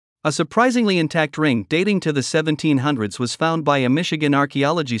A surprisingly intact ring dating to the 1700s was found by a Michigan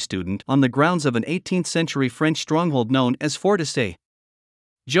archaeology student on the grounds of an 18th century French stronghold known as Fort St.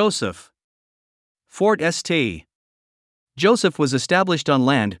 Joseph. Fort St. Joseph was established on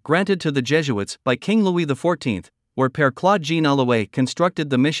land granted to the Jesuits by King Louis XIV, where Père Claude Jean Allouet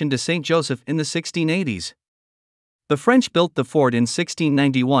constructed the mission de Saint Joseph in the 1680s. The French built the fort in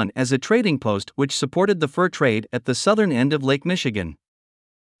 1691 as a trading post which supported the fur trade at the southern end of Lake Michigan.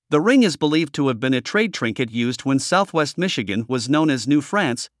 The ring is believed to have been a trade trinket used when southwest Michigan was known as New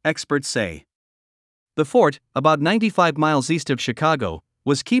France, experts say. The fort, about 95 miles east of Chicago,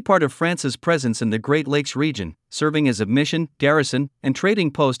 was key part of France's presence in the Great Lakes region, serving as a mission, garrison, and trading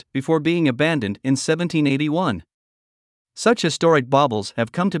post before being abandoned in 1781. Such historic baubles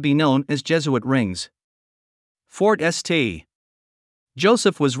have come to be known as Jesuit rings. Fort St.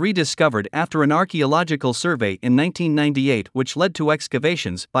 Joseph was rediscovered after an archaeological survey in 1998 which led to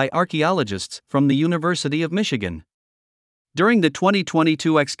excavations by archaeologists from the University of Michigan. During the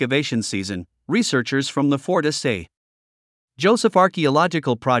 2022 excavation season, researchers from the Fort St. Joseph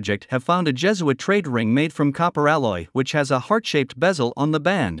Archaeological project have found a Jesuit trade ring made from copper alloy which has a heart-shaped bezel on the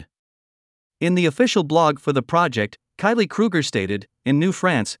band. In the official blog for the project, Kylie Kruger stated, "In New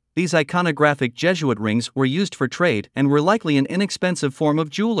France, these iconographic Jesuit rings were used for trade and were likely an inexpensive form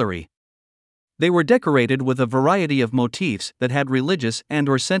of jewelry. They were decorated with a variety of motifs that had religious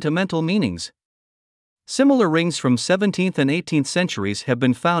and/or sentimental meanings." Similar rings from 17th and 18th centuries have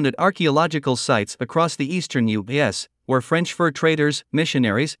been found at archaeological sites across the eastern U.S., where French fur traders,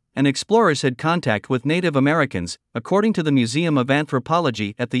 missionaries, and explorers had contact with Native Americans, according to the Museum of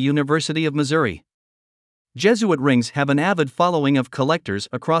Anthropology at the University of Missouri. Jesuit rings have an avid following of collectors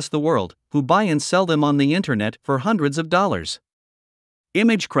across the world, who buy and sell them on the internet for hundreds of dollars.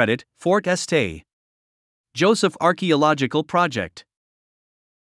 Image credit, Fort St. Joseph Archaeological Project.